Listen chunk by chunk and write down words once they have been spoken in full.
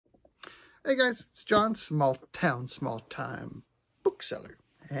Hey guys, it's John, small town, small time bookseller.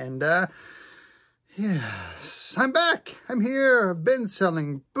 And yes, I'm back. I'm here. I've been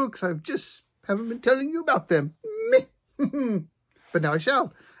selling books. I just haven't been telling you about them. But now I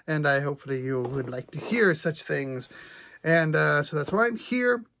shall. And hopefully you would like to hear such things. And so that's why I'm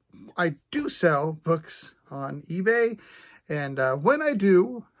here. I do sell books on eBay. And when I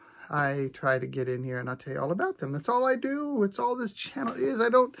do, I try to get in here and I'll tell you all about them. That's all I do. It's all this channel is. I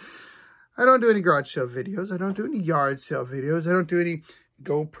don't do any garage sale videos. I don't do any yard sale videos. I don't do any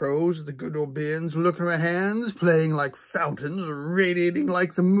GoPros, the good old bins, looking at my hands, playing like fountains, radiating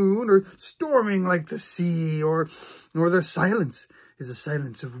like the moon, or storming like the sea, or their silence is the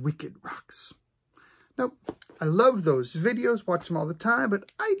silence of wicked rocks. Nope. I love those videos, watch them all the time,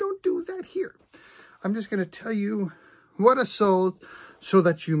 but I don't do that here. I'm just going to tell you what I sold so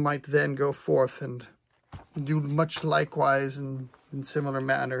that you might then go forth and do much likewise and in similar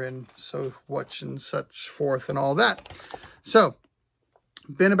manner and so much and such forth and all that. So,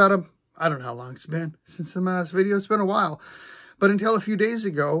 been about I don't know how long it's been since the last video. It's been a while. But until a few days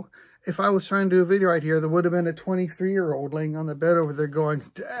ago, if I was trying to do a video right here, there would have been a 23-year-old laying on the bed over there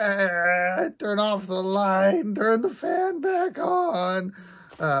going, Dad, turn off the light, turn the fan back on.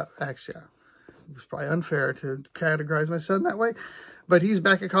 Actually, it was probably unfair to categorize my son that way. But he's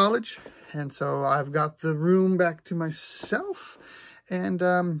back at college, and so I've got the room back to myself. And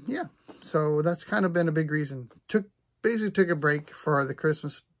yeah, so that's kind of been a big reason. Basically took a break for the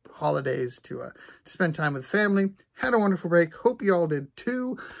Christmas holidays to spend time with family. Had a wonderful break. Hope you all did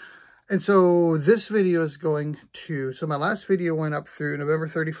too. And so this video is going to, so my last video went up through November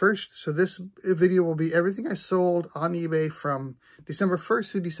 31st. So this video will be everything I sold on eBay from December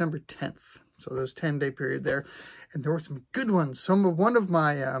 1st to December 10th. So those 10-day period there. And there were some good ones. One of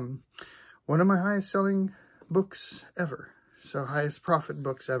my highest selling books ever. So highest profit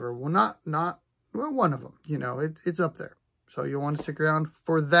books ever. Well, well, one of them, you know, it's up there. So you'll want to stick around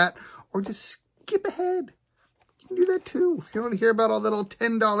for that or just skip ahead. You can do that too. If you want to hear about all the little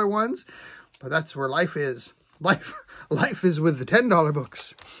 $10 ones, but that's where life is. Life is with the $10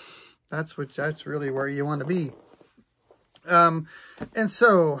 books. That's really where you want to be. And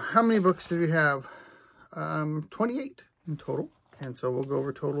so how many books do we have? 28 in total. And so we'll go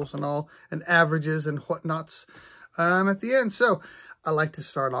over totals and all and averages and whatnots at the end. So I like to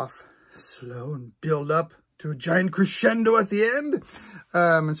start off slow and build up to a giant crescendo at the end.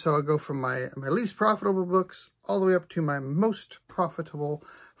 And so I'll go from my least profitable books all the way up to my most profitable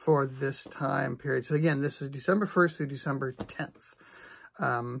for this time period. So again, this is December 1st through December 10th.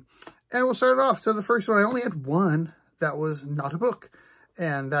 And we'll start it off. So the first one, I only had one that was not a book.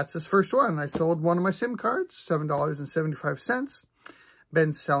 And that's this first one. I sold one of my SIM cards, $7.75.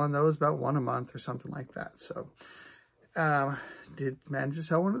 Been selling those about one a month or something like that. So did manage to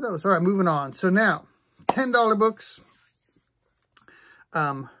sell one of those. All right, moving on. So now, $10 books.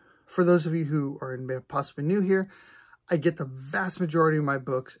 For those of you who are possibly new here, I get the vast majority of my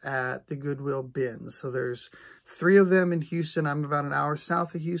books at the Goodwill bins. So there's 3 of them in Houston. I'm about an hour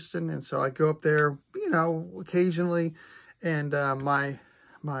south of Houston. And so I go up there, you know, occasionally. And my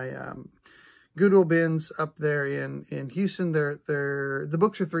Goodwill bins up there in Houston, the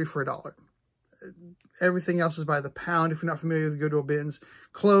books are 3 for $1. Everything else is by the pound. If you're not familiar with Goodwill bins,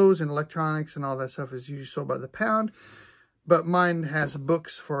 clothes and electronics and all that stuff is usually sold by the pound. But mine has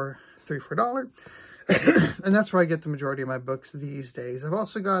books for 3 for $1. And that's where I get the majority of my books these days. I've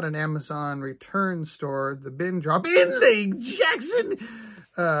also got an Amazon return store, the Bin Drop in Lake Jackson,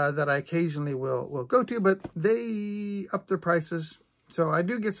 that I occasionally will go to, but they up their prices. So I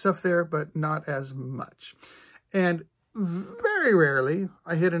do get stuff there, but not as much. And very rarely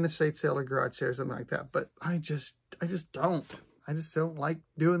I hit an estate sale or garage sale or something like that, but I just don't. I just don't like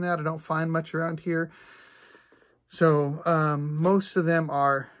doing that. I don't find much around here. So most of them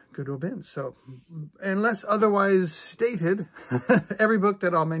are Goodwill bins. So unless otherwise stated, every book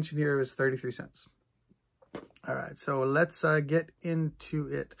that I'll mention here is 33 cents. All right, so let's get into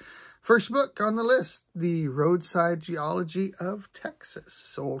it. First book on the list, The Roadside Geology of Texas,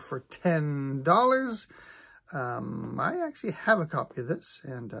 sold for $10. I actually have a copy of this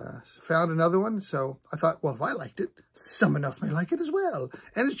and found another one. So I thought, well, if I liked it, someone else may like it as well.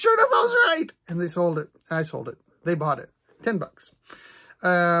 And sure enough, I was right. And they sold it. I sold it. They bought it. $10.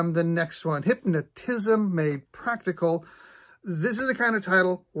 The next one, Hypnotism Made Practical. This is the kind of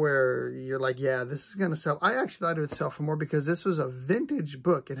title where you're like, yeah, this is going to sell. I actually thought it would sell for more because this was a vintage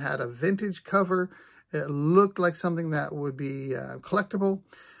book. It had a vintage cover. It looked like something that would be collectible.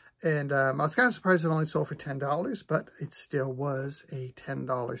 And I was kind of surprised it only sold for $10, but it still was a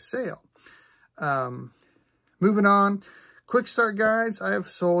 $10 sale. Moving on, Quick start guides, I have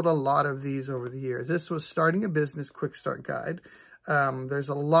sold a lot of these over the years. This was Starting a Business Quick Start Guide. There's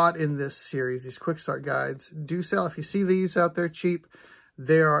a lot in this series. These quick start guides do sell. If you see these out there cheap,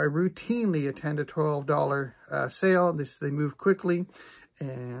 they are routinely a $10 to $12 sale. They move quickly.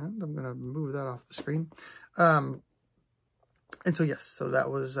 And I'm going to move that off the screen. And so, yes, so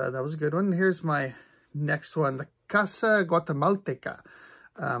that was a good one. Here's my next one, the Casa Guatemalteca.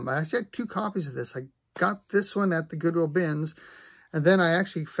 I actually had 2 copies of this. I got this one at the Goodwill bins, and then I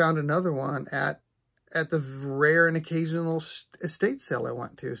actually found another one at the rare and occasional estate sale I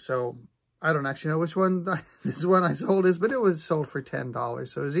went to. So I don't actually know which one this one I sold is, but it was sold for $10.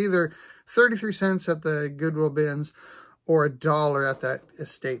 So it was either 33 cents at the Goodwill bins or $1 at that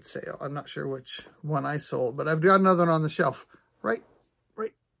estate sale. I'm not sure which one I sold, but I've got another one on the shelf. Right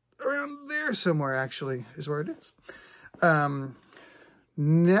around there somewhere, actually, is where it is.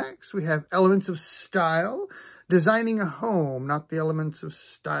 Next, we have Elements of Style. Designing a Home, not the Elements of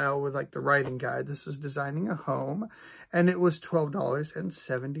Style with like the writing guide. This is Designing a Home, and it was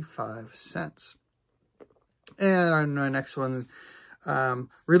 $12.75. And on my next one,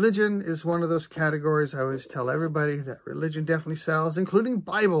 religion is one of those categories. I always tell everybody that religion definitely sells, including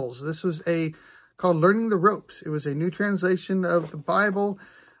Bibles. This was called Learning the Ropes. It was a new translation of the Bible,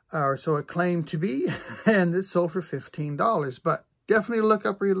 or so it claimed to be, and it sold for $15. But definitely look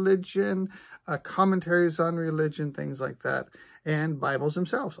up religion, commentaries on religion, things like that. And Bibles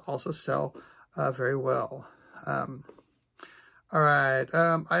themselves also sell very well. All right.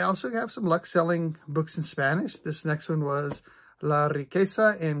 I also have some luck selling books in Spanish. This next one was La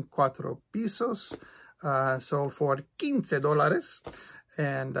Riqueza en Cuatro Pisos, sold for $15.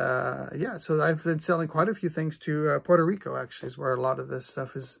 And yeah, so I've been selling quite a few things to Puerto Rico, actually, is where a lot of this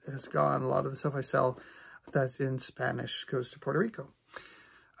stuff has gone. A lot of the stuff I sell that's in Spanish goes to Puerto Rico.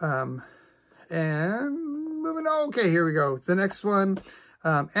 And moving on. Okay, here we go. The next one,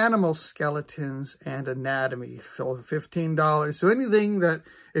 Animal Skeletons and Anatomy, for $15. So anything that,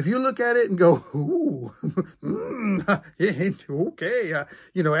 if you look at it and go, ooh, yeah, okay,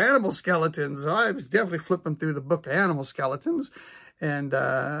 you know, animal skeletons. I was definitely flipping through the book Animal Skeletons. And,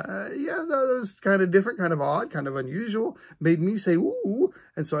 yeah, that was kind of different, kind of odd, kind of unusual. Made me say, ooh.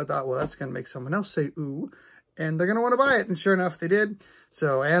 And so I thought, well, that's going to make someone else say, ooh. And they're going to want to buy it. And sure enough, they did.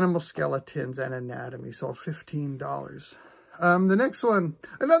 So Animal Skeletons and Anatomy sold $15. The next one,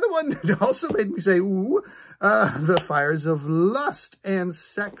 another one that also made me say, ooh, The Fires of Lust and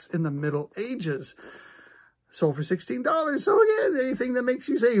Sex in the Middle Ages. Sold for $16. So again, anything that makes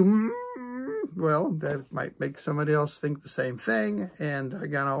you say, well, that might make somebody else think the same thing, and they're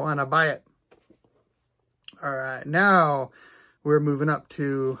going to want to buy it. All right, now we're moving up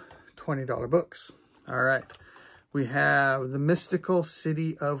to $20 books. All right, we have The Mystical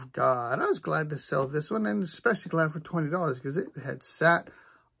City of God. I was glad to sell this one, and especially glad for $20 because it had sat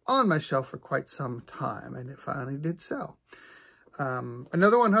on my shelf for quite some time, and it finally did sell.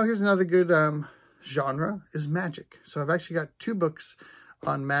 Another one, oh, here's another good genre, is magic. So I've actually got 2 books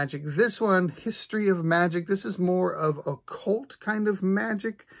on magic. This one, History of Magic. This is more of occult kind of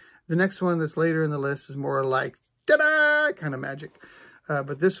magic. The next one that's later in the list is more like, ta-da, kind of magic.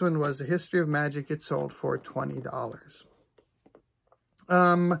 But this one was a History of Magic. It sold for $20.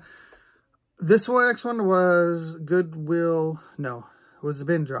 This one, next one was Goodwill. No, it was a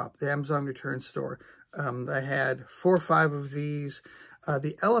bin drop, the Amazon return store. I had 4 or 5 of these.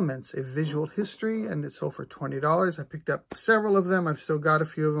 The Elements, a Visual History, and it sold for $20. I picked up several of them. I've still got a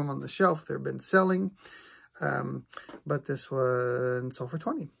few of them on the shelf. They've been selling. But this one sold for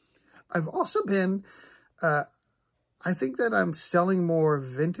 $20. I've also been, I think that I'm selling more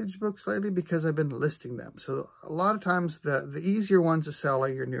vintage books lately because I've been listing them. So a lot of times the easier ones to sell are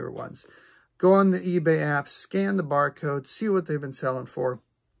your newer ones. Go on the eBay app, scan the barcode, see what they've been selling for.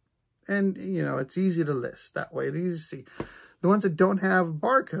 And, you know, it's easy to list that way. It's easy to see. The ones that don't have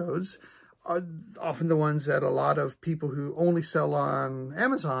barcodes are often the ones that a lot of people who only sell on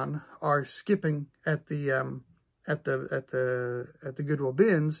Amazon are skipping at the Goodwill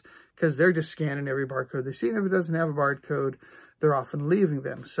bins because they're just scanning every barcode they see, and if it doesn't have a barcode, they're often leaving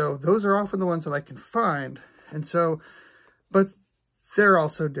them. So those are often the ones that I can find, and so, but they're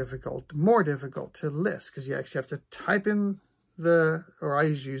also more difficult to list because you actually have to type in or I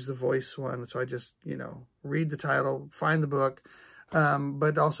usually use the voice one, so I just, you know, read the title, find the book,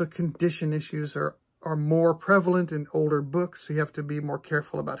 but also condition issues are more prevalent in older books, so you have to be more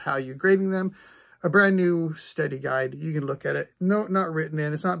careful about how you're grading them. A brand new study guide, you can look at it. No, not written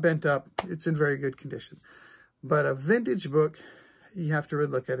in, it's not bent up, it's in very good condition. But a vintage book, you have to really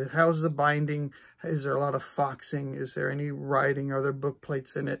look at it. How's the binding? Is there a lot of foxing? Is there any writing? Are there book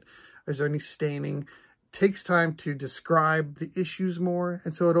plates in it? Is there any staining? takes time to describe the issues more,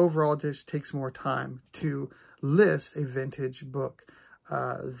 and so it overall just takes more time to list a vintage book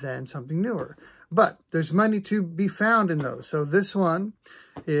than something newer. But there's money to be found in those. So this one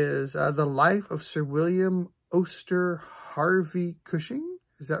is The Life of Sir William Oster Harvey Cushing.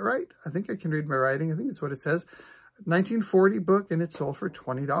 Is that right? I think I can read my writing. I think that's what it says. 1940 book, and it sold for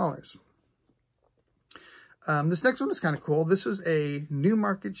 $20. This next one is kind of cool. This is a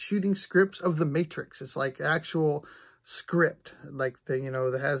Newmarket shooting scripts of The Matrix. It's like actual script, like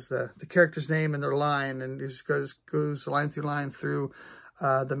that has the character's name and their line, and it just goes line through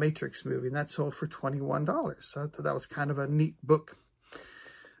the Matrix movie, and that sold for $21. So I thought that was kind of a neat book.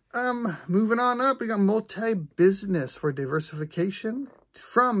 Moving on up, we got Multi-Business for Diversification,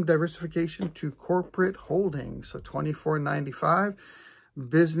 from diversification to corporate holdings. So $24.95.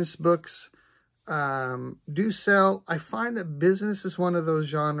 Business books do sell. I find that business is one of those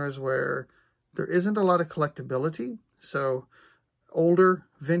genres where there isn't a lot of collectability. So older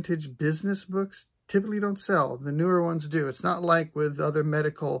vintage business books typically don't sell. The newer ones do. It's not like with other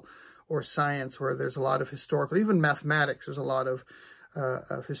medical or science where there's a lot of historical, even mathematics, there's a lot of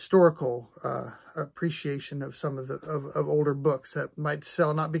historical appreciation of some of the of older books that might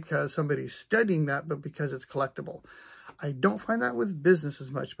sell, not because somebody's studying that, but because it's collectible. I don't find that with business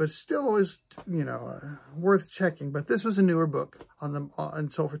as much, but still always, worth checking. But this was a newer book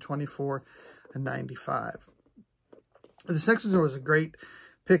and sold for $24.95. This next one was a great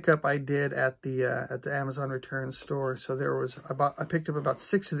pickup I did at the Amazon return store. So I picked up about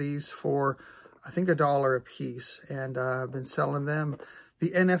 6 of these for, I think, $1 a piece, and I've been selling them.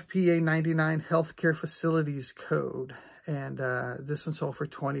 The NFPA 99 Healthcare Facilities Code, and this one sold for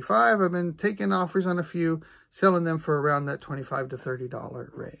 $25. I've been taking offers on a few, selling them for around that $25 to $30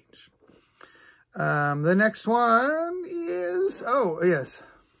 range. The next one is,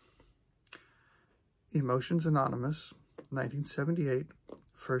 Emotions Anonymous, 1978,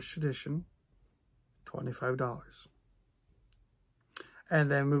 first edition, $25.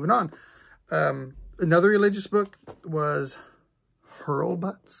 And then moving on. Another religious book was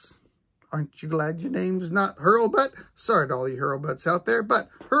Hurlbutts. Aren't you glad your name's not Hurlbutt? Sorry to all you Hurlbutts out there, but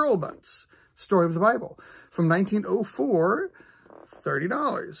Hurlbutts, Story of the Bible, from 1904,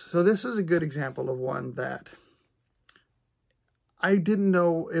 $30. So this is a good example of one that I didn't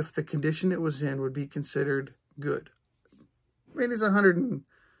know if the condition it was in would be considered good. I mean, it's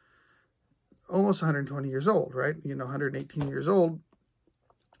almost 120 years old, right? 118 years old.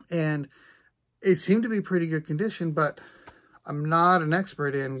 And it seemed to be pretty good condition, but I'm not an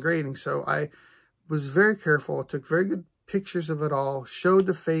expert in grading, so I was very careful, took very good pictures of it all, showed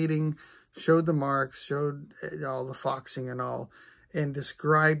the fading, showed the marks, showed all the foxing and all, and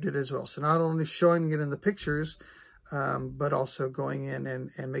described it as well. So not only showing it in the pictures, but also going in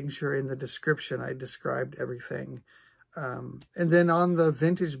and making sure in the description I described everything. And then on the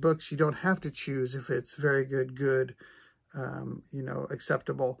vintage books, you don't have to choose if it's very good,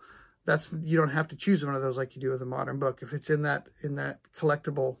 acceptable. You don't have to choose one of those like you do with a modern book. If it's in that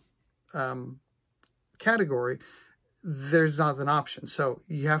collectible category, there's not an option. So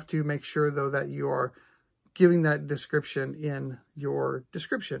you have to make sure, though, that you are giving that description in your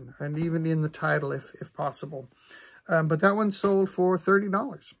description and even in the title if possible. But that one sold for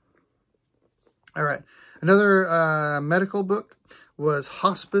 $30. All right. Another medical book was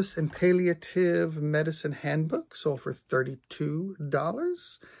Hospice and Palliative Medicine Handbook, sold for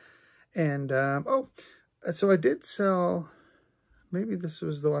 $32. And, so I did sell, maybe this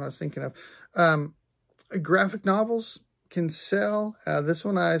was the one I was thinking of. Graphic novels can sell. This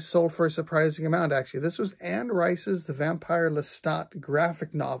one I sold for a surprising amount, actually. This was Anne Rice's The Vampire Lestat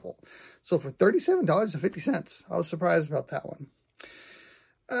graphic novel. Sold for $37.50. I was surprised about that one.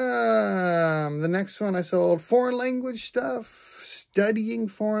 The next one I sold foreign language stuff, studying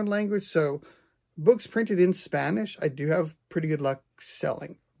foreign language. So books printed in Spanish, I do have pretty good luck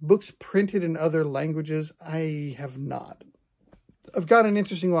selling. Books printed in other languages, I have not. I've got an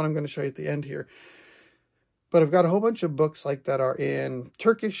interesting one I'm going to show you at the end here. But I've got a whole bunch of books like that are in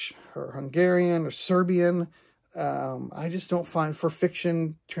Turkish or Hungarian or Serbian. I just don't find, for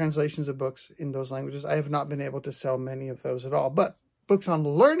fiction translations of books in those languages, I have not been able to sell many of those at all. But books on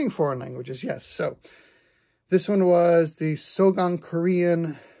learning foreign languages, yes. So this one was the Sogang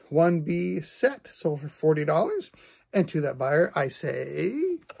Korean 1B set, sold for $40. And to that buyer, I say,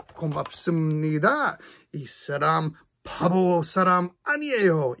 고맙습니다. 이 사람 바보 사람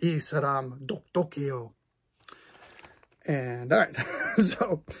아니에요. 이 사람 똑똑해요. And all right,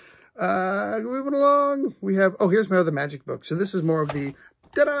 so moving along, we have, here's my other magic book. So this is more of the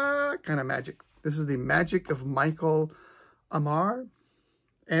ta-da kind of magic. This is the Magic of Michael Amar.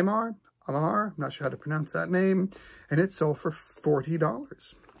 Amar, I'm not sure how to pronounce that name, and it sold for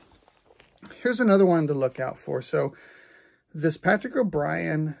 $40. Here's another one to look out for. So this Patrick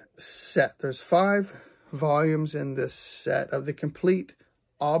O'Brian set, there's 5 volumes in this set of the complete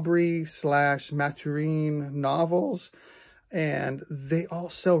Aubrey/Maturin novels, and they all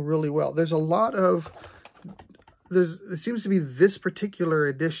sell really well. There's a lot of, it seems to be this particular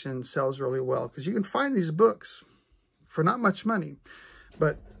edition sells really well because you can find these books for not much money.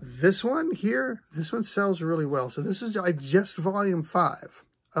 But this one here, this one sells really well. So this is just volume 5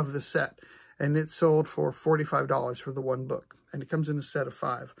 of the set, and it sold for $45 for the one book, and it comes in a set of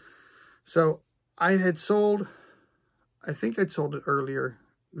 5. So I had sold, I think I'd sold it earlier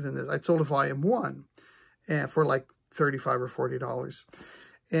than this. I'd sold a volume 1 and for like $35 or $40.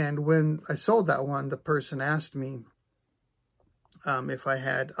 And when I sold that one, the person asked me if I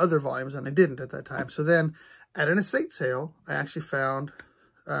had other volumes, and I didn't at that time. So then at an estate sale, I actually found,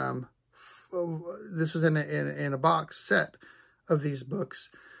 this was in a box set of these books,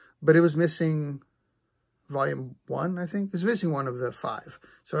 but it was missing volume 1, I think. It was missing one of the 5.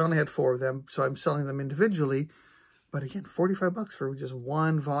 So I only had 4 of them, so I'm selling them individually. But again, $45 for just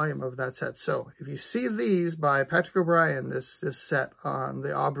one volume of that set. So if you see these by Patrick O'Brian, this set on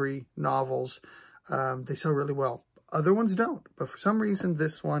the Aubrey novels, they sell really well. Other ones don't, but for some reason,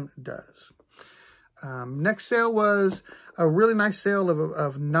 this one does. Next sale was a really nice sale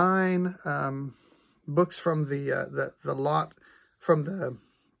of 9 books from the lot from the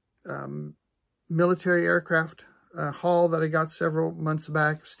military aircraft haul that I got several months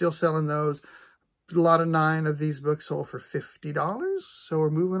back. Still selling those. A lot of 9 of these books sold for $50. So we're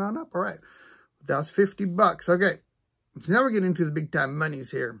moving on up. All right. That's $50. Okay. So now we're getting into the big time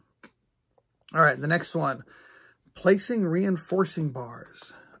monies here. All right. The next one. Placing reinforcing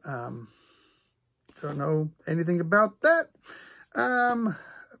bars. Don't know anything about that.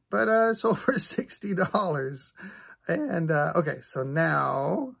 But it sold for $60. And, okay. So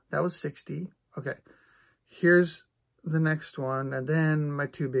now that was 60. Okay. Here's the next one, and then my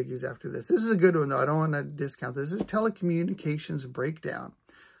 2 biggies after this. This is a good one, though. I don't want to discount this. This is a telecommunications breakdown.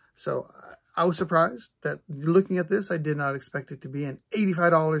 So I was surprised that looking at this, I did not expect it to be an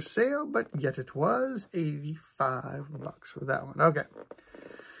 $85 sale, but yet it was $85 for that one. Okay.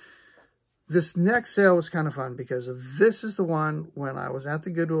 This next sale was kind of fun because this is the one when I was at the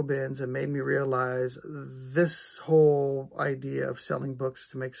Goodwill bins and made me realize this whole idea of selling books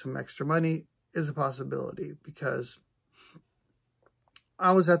to make some extra money is a possibility, because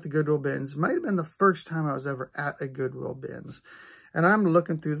I was at the Goodwill bins. It might have been the first time I was ever at a Goodwill bins. And I'm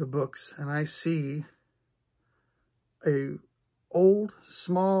looking through the books and I see a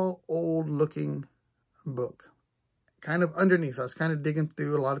small, old looking book kind of underneath. I was kind of digging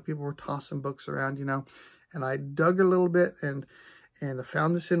through. A lot of people were tossing books around, you know, and I dug a little bit and I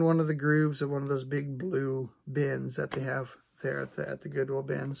found this in one of the grooves of one of those big blue bins that they have there at the Goodwill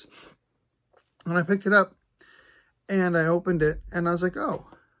bins. And I picked it up and I opened it and I was like, oh,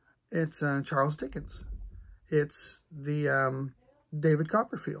 it's Charles Dickens. It's the David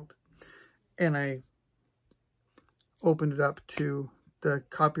Copperfield. And I opened it up to the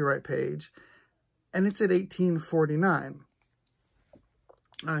copyright page and it's at 1849.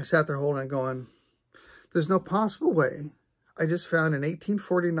 And I sat there holding it going, there's no possible way. I just found an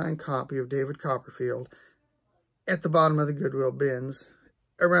 1849 copy of David Copperfield at the bottom of the Goodwill bins,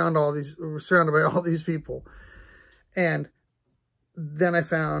 around all these, surrounded by all these people. And then I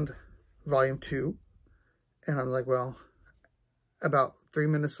found volume 2. And I'm like, well, about 3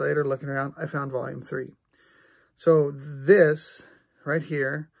 minutes later, looking around, I found volume 3. So this right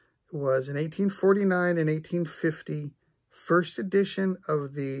here was an 1849 and 1850 first edition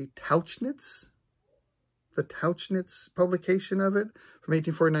of the Tauchnitz publication of it from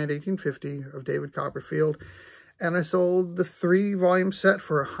 1849 to 1850 of David Copperfield. And I sold the 3-volume set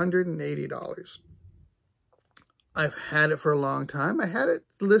for $180. I've had it for a long time. I had it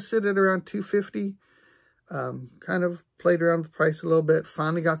listed at around $250. Kind of played around with the price a little bit.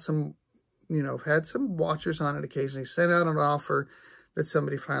 Finally got some, you know, had some watchers on it occasionally. Sent out an offer that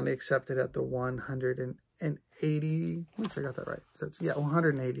somebody finally accepted at the $180. Make sure I got that right. So it's, yeah,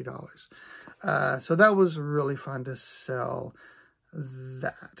 $180. So that was really fun to sell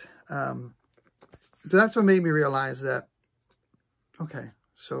that. So that's what made me realize that, okay,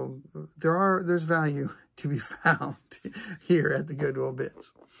 so there's value to be found here at the Goodwill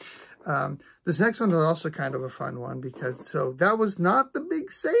bins. This next one was also kind of a fun one because, so that was not the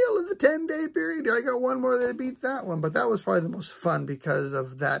big sale of the 10-day period. I got one more that beat that one, but that was probably the most fun because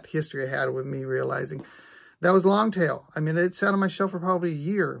of that history I had with me realizing that was Longtail. I mean, it sat on my shelf for probably a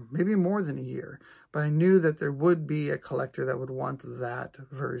year, maybe more than a year, but I knew that there would be a collector that would want that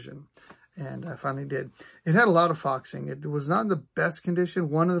version. And I finally did. It had a lot of foxing. It was not in the best condition.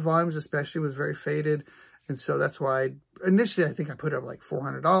 One of the volumes especially was very faded. And so that's why initially I think I put up like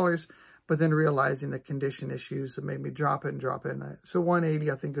 $400, but then realizing the condition issues that made me drop it. So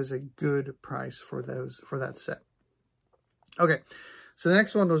 $180 I think is a good price for that set. Okay, so the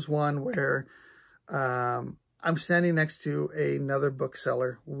next one was one where I'm standing next to another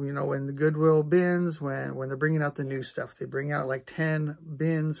bookseller. You know, in the Goodwill bins, when they're bringing out the new stuff, they bring out like 10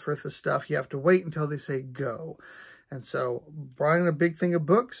 bins worth of stuff. You have to wait until they say go. And so brought in a big thing of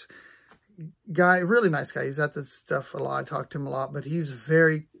books. Guy, really nice guy. He's at this stuff a lot. I talk to him a lot, but he's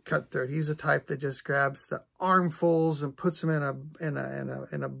very cutthroat. He's the type that just grabs the armfuls and puts them in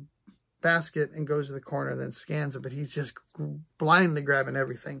a basket and goes to the corner and then scans it. But he's just blindly grabbing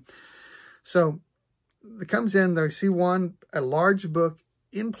everything. So it comes in, they see a large book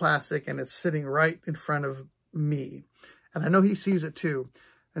in plastic, and it's sitting right in front of me. And I know he sees it too.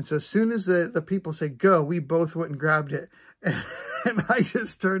 And so as soon as the people say go, we both went and grabbed it. And I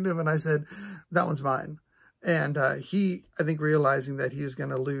just turned to him and I said, that one's mine. And he, I think, realizing that he was going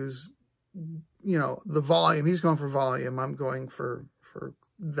to lose, you know, the volume. He's going for volume. I'm going for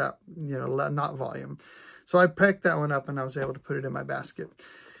that, you know, not volume. So I picked that one up and I was able to put it in my basket.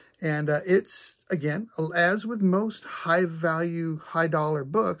 And it's, again, as with most high-value, high-dollar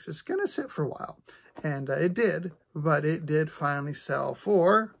books, it's going to sit for a while. And it did, but it did finally sell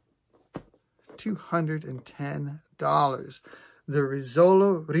for $210. The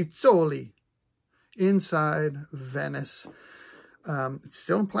Rizzoli inside Venice. It's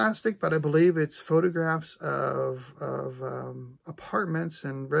still in plastic, but I believe it's photographs of apartments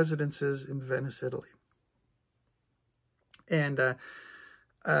and residences in Venice, Italy. And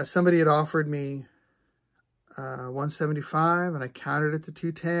somebody had offered me $175, and I countered it to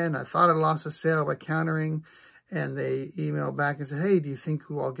 $210. I thought I lost a sale by countering, and they emailed back and said, hey, do you think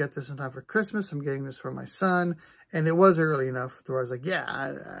I'll get this in time for Christmas? I'm getting this for my son. And it was early enough where I was like, yeah,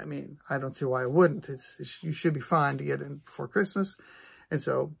 I mean, I don't see why I wouldn't. You should be fine to get it before Christmas. And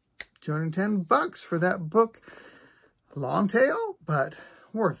so $210 for that book. Long tail, but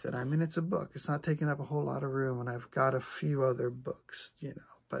worth it. I mean, it's a book. It's not taking up a whole lot of room, and I've got a few other books, you know.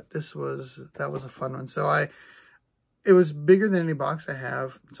 But that was a fun one. So it was bigger than any box I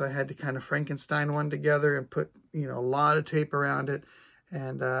have. So I had to kind of Frankenstein one together and put, you know, a lot of tape around it.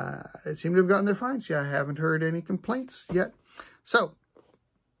 And it seemed to have gotten their fines. Yeah, I haven't heard any complaints yet. So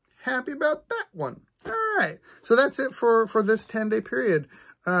happy about that one. All right. So that's it for this 10-day period.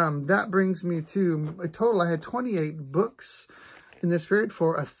 That brings me to a total. I had 28 books in this period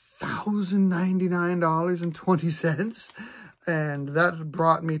for $1,099.20. And that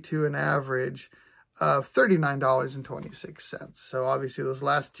brought me to an average of $39.26. So obviously those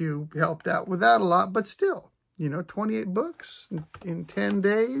last two helped out with that a lot, but still, you know, 28 books in 10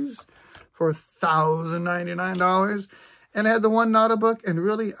 days for $1,099. And I had the one Nada book, and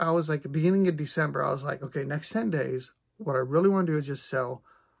really I was like, beginning of December, I was like, okay, next 10 days, what I really want to do is just sell.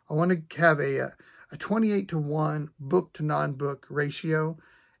 I want to have a 28-to-1 book to non-book ratio.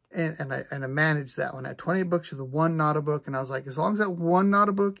 And I managed that one. I had 28 books for the one Nada book. And I was like, as long as that one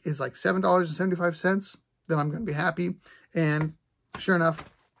Nada book is like $7.75, then I'm going to be happy. And sure enough,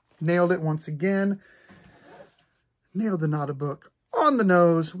 nailed it once again. Nailed the Nada book on the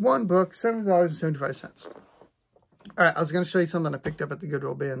nose. One book, $7.75. All right, I was going to show you something I picked up at the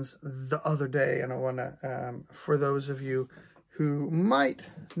Goodwill bins the other day. And I want to, for those of you who might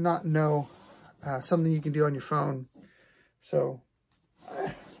not know, something you can do on your phone. So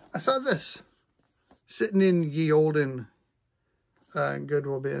I saw this sitting in ye olden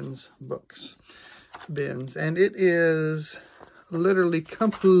Goodwill bins, bins, and it is literally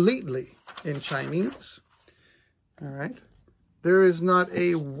completely in Chinese. All right. There is not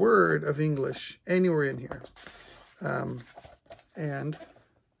a word of English anywhere in here. And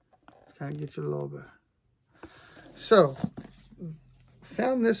kind of get you a little bit. So,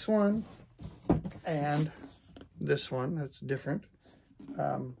 found this one and this one. That's different.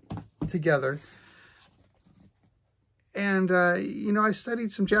 Together. And, you know, I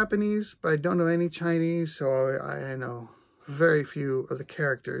studied some Japanese, but I don't know any Chinese, so I know very few of the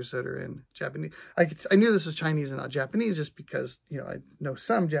characters that are in Japanese. I knew this was Chinese and not Japanese just because, you know, I know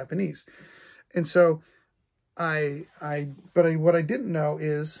some Japanese. And so what I didn't know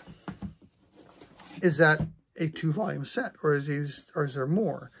is that a 2-volume set, or is there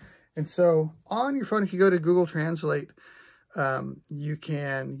more? And so on your phone, if you go to Google Translate, you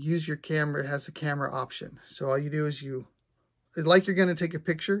can use your camera. It has a camera option. So all you do is like you're going to take a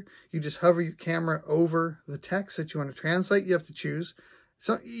picture, you just hover your camera over the text that you want to translate. You have to choose.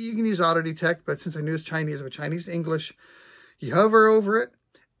 So you can use auto detect, but since I knew it's Chinese, but Chinese to English, you hover over it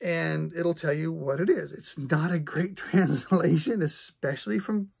and it'll tell you what it is. It's not a great translation, especially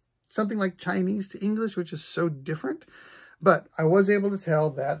from something like Chinese to English, which is so different. But I was able to tell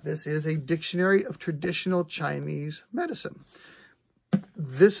that this is a dictionary of traditional Chinese medicine.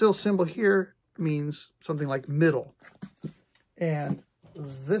 This little symbol here means something like middle. And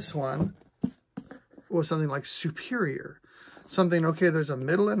this one was something like superior. Something, okay, there's a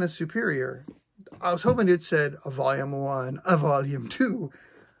middle and a superior. I was hoping it said a volume 1, a volume 2.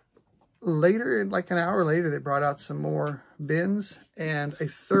 Later, like an hour later, they brought out some more bins, and a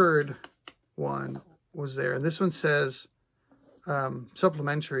third one was there. And this one says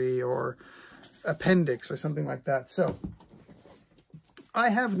supplementary or appendix or something like that. So I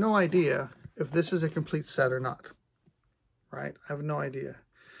have no idea if this is a complete set or not, right? I have no idea.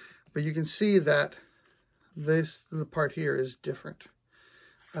 But you can see that the part here is different.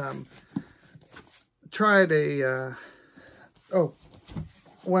 Tried a,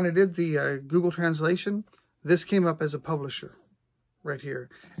 when I did the Google translation, this came up as a publisher right here.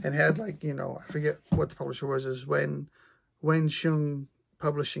 And had like, you know, I forget what the publisher was, is Wen Shung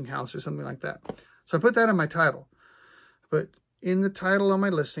Publishing House or something like that. So I put that in my title. But in the title on my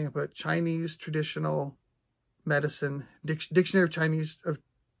listing, I put Chinese Traditional Medicine, Dictionary of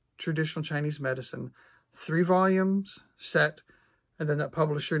Traditional Chinese Medicine, 3 volumes set, and then that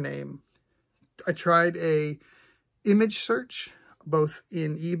publisher name. I tried a image search, both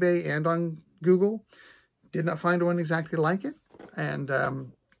in eBay and on Google. Did not find one exactly like it. And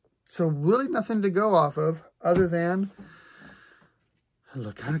so really nothing to go off of other than it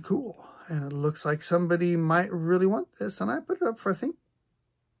looked kind of cool. And it looks like somebody might really want this. And I put it up for, I think,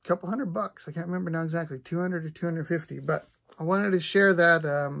 a couple $100. I can't remember now exactly, 200 or 250. But I wanted to share that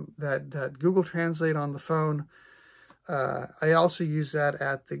that Google Translate on the phone. I also use that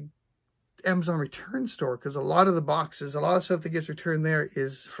at the Amazon return store, because a lot of the boxes, a lot of stuff that gets returned there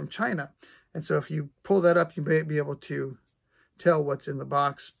is from China. And so if you pull that up, you may be able to tell what's in the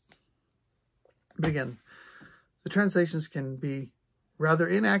box. But again, the translations can be rather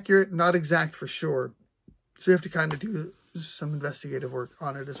inaccurate, not exact for sure. So you have to kind of do some investigative work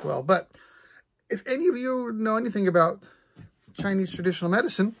on it as well. But if any of you know anything about Chinese traditional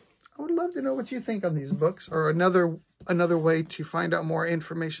medicine, I would love to know what you think on these books, or another way to find out more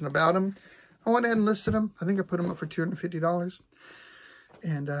information about them. I went ahead and listed them. I think I put them up for $250.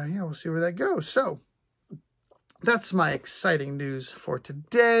 And yeah, we'll see where that goes. So that's my exciting news for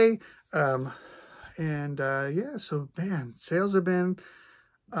today. Yeah, so man, sales have been,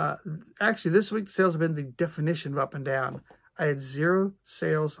 actually this week sales have been the definition of up and down. I had 0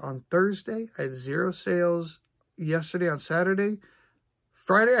 sales on Thursday. I had 0 sales yesterday on Saturday.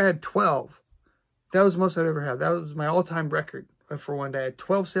 Friday I had 12. That was the most I'd ever had. That was my all-time record for one day. I had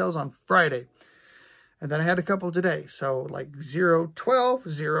 12 sales on Friday. And then I had a couple today. So like 0, 12,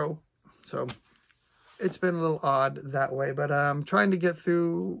 0. So it's been a little odd that way. But I'm trying to get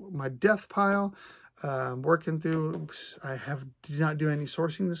through my death pile. Working through, I did not do any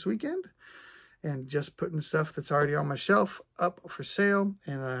sourcing this weekend. And just putting stuff that's already on my shelf up for sale.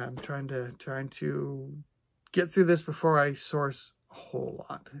 And I'm trying to get through this before I source a whole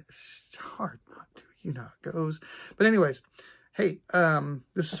lot. It's hard not to, you know how it goes. But anyways, hey,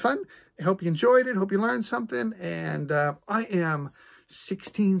 this is fun. I hope you enjoyed it. Hope you learned something. And I am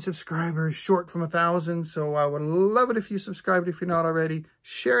 16 subscribers short from 1,000. So I would love it if you subscribed if you're not already.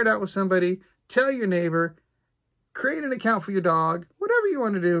 Share it out with somebody. Tell your neighbor. Create an account for your dog. Whatever you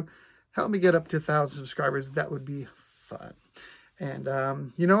want to do. Help me get up to 1,000 subscribers. That would be fun. And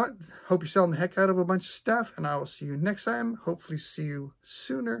you know what? Hope you're selling the heck out of a bunch of stuff. And I will see you next time. Hopefully see you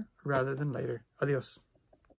sooner rather than later. Adios.